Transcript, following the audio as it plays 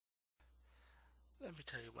Let me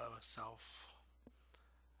tell you about myself.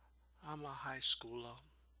 I'm a high schooler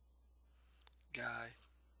guy.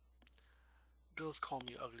 Girls call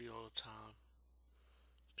me ugly all the time.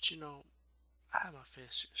 But I have my fair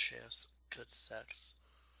share of good sex.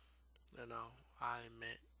 I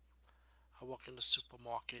admit. I walk in the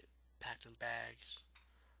supermarket, packing bags.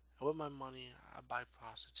 And with my money, I buy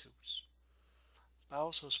prostitutes. But I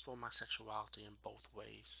also explore my sexuality in both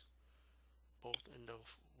ways. Both in the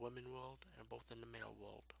women world and both in the male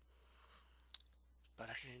world. But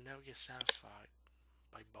I can never get satisfied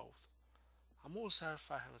by both. I'm always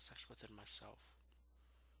satisfied having sex within myself.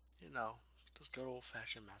 You know, just good old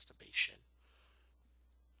fashioned masturbation.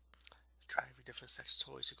 Try every different sex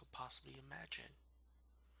toys you could possibly imagine.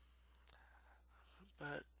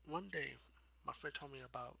 But one day, my friend told me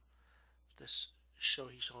about this show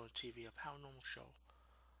he saw on TV, a paranormal show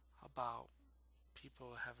about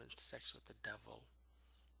people having sex with the devil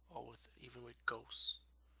or even with ghosts.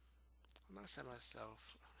 And I said to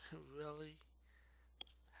myself, really?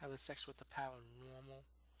 Having sex with the paranormal?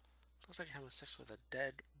 That's like having sex with a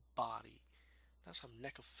dead body. That's some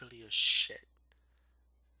necrophilia shit.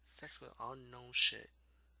 Sex with unknown shit.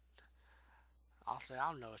 I'll say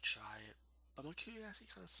I'll never try it, but my curiosity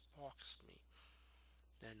kind of sparks me.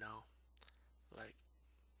 You know, like,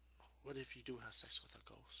 what if you do have sex with a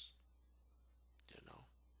ghost? You know,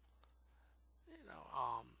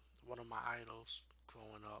 one of my idols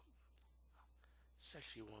growing up,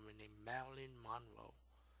 sexy woman named Marilyn Monroe,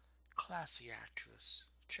 classy actress.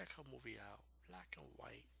 Check her movie out, black and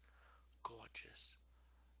white, gorgeous.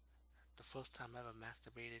 The first time I ever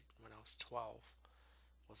masturbated when I was 12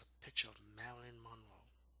 was a picture of Marilyn Monroe.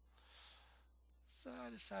 So I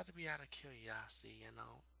decided to be out of curiosity.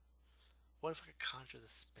 What if I could conjure the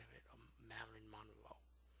spirit of Marilyn Monroe?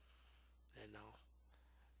 You know.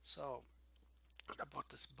 So I bought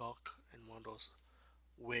this book in one of those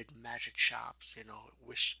weird magic shops,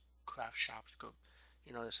 witchcraft shops.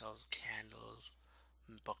 They sell candles,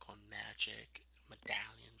 book on magic,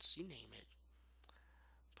 medallions, you name it.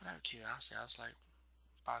 But out of curiosity, I was like,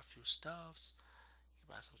 buy a few stuffs, you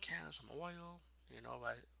buy some candles, some oil,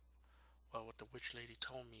 right? Well, what the witch lady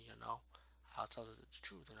told me, I'll tell her the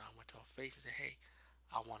truth. I went to her face and said, hey,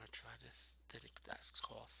 I want to try this thing that's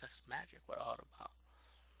called sex magic. What all about?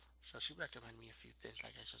 So she recommended me a few things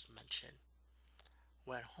like I just mentioned.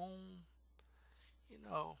 Went home, you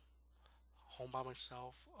know, home by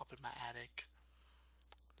myself, up in my attic,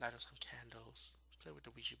 light up some candles, play with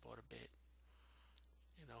the Ouija board a bit,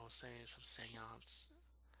 saying some seance,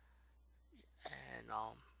 and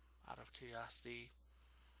out of curiosity,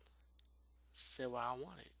 say what I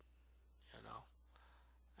wanted, you know.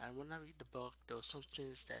 And when I read the book, there were some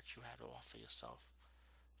things that you had to offer yourself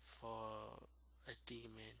for a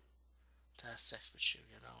demon to have sex with you.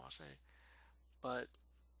 I say, but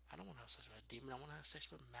I don't want to have sex with a demon. I want to have sex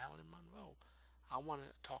with Marilyn Monroe. I want to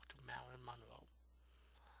talk to Marilyn Monroe.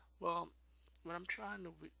 Well, when I'm trying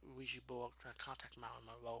to Ouija board, trying to contact Marilyn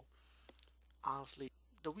Monroe, honestly,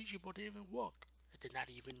 the Ouija board didn't even work. It did not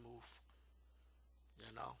even move. You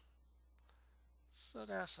know. So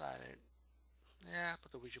then I decided, yeah, I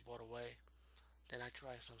put the Ouija board away. Then I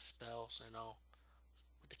tried some spells,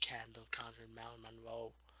 with the candle conjuring Marilyn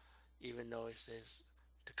Monroe, even though it says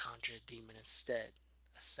to conjure a demon instead,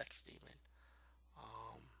 a sex demon.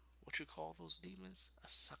 What you call those demons? A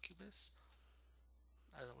succubus,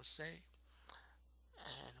 as I would say,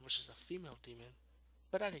 and which is a female demon.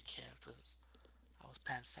 But I didn't care because I was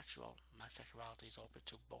pansexual. My sexuality is open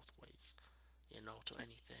to both ways, to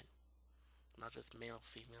anything, not just male,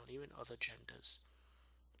 female, even other genders,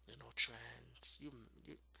 trans.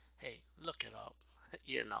 Hey, look it up,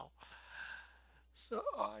 you know. So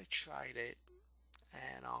I tried it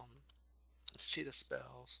and see the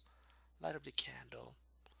spells, light up the candle,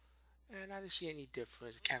 and I didn't see any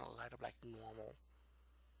difference. The candle light up like normal.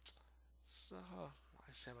 So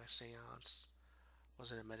I said my seance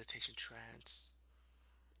was in a meditation trance,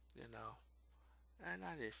 and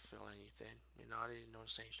I didn't feel anything. I didn't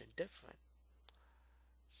notice anything different.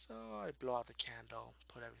 So I blow out the candle,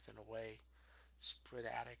 put everything away, spray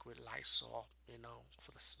the attic with Lysol,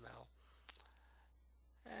 for the smell,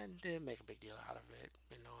 and didn't make a big deal out of it.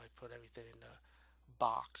 I put everything in the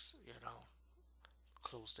box,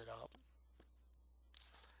 closed it up.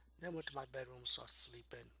 Then went to my bedroom, started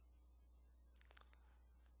sleeping.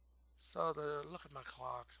 So the look at my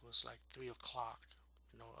clock was like 3 o'clock,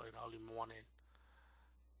 in early morning,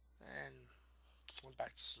 and went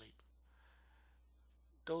back to sleep.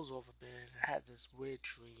 Dozed over bed and had this weird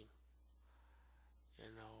dream,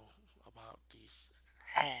 about these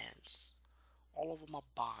hands all over my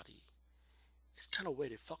body. It's kind of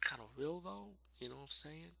weird. It felt kind of real though. You know what I'm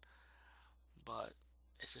saying? But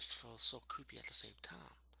it just felt so creepy at the same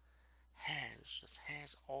time. Just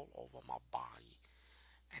hands all over my body,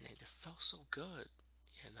 and it felt so good,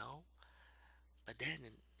 you know. But then,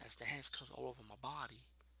 as the hands comes all over my body,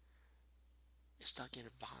 it started getting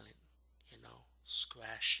violent,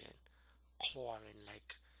 scratching, clawing,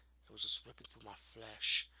 like it was just ripping through my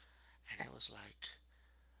flesh, and it was like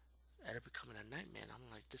it ended up becoming a nightmare. And I'm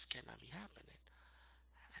like, this cannot be happening,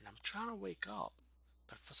 and I'm trying to wake up,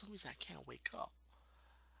 but for some reason I can't wake up,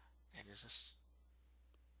 and it's just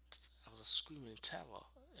I was a screaming terror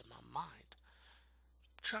in my mind,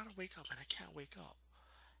 trying to wake up, and I can't wake up,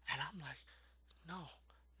 and I'm like, no,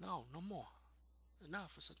 no, no more,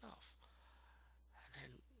 enough is enough. And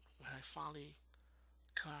then when I finally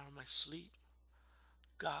got out of my sleep,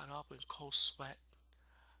 got up in cold sweat,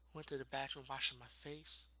 went to the bathroom washing my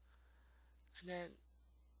face, and then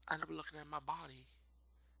I ended up looking at my body.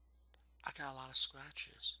 I got a lot of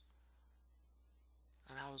scratches,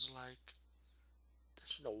 and I was like,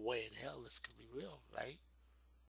 there's no way in hell this could be real, right?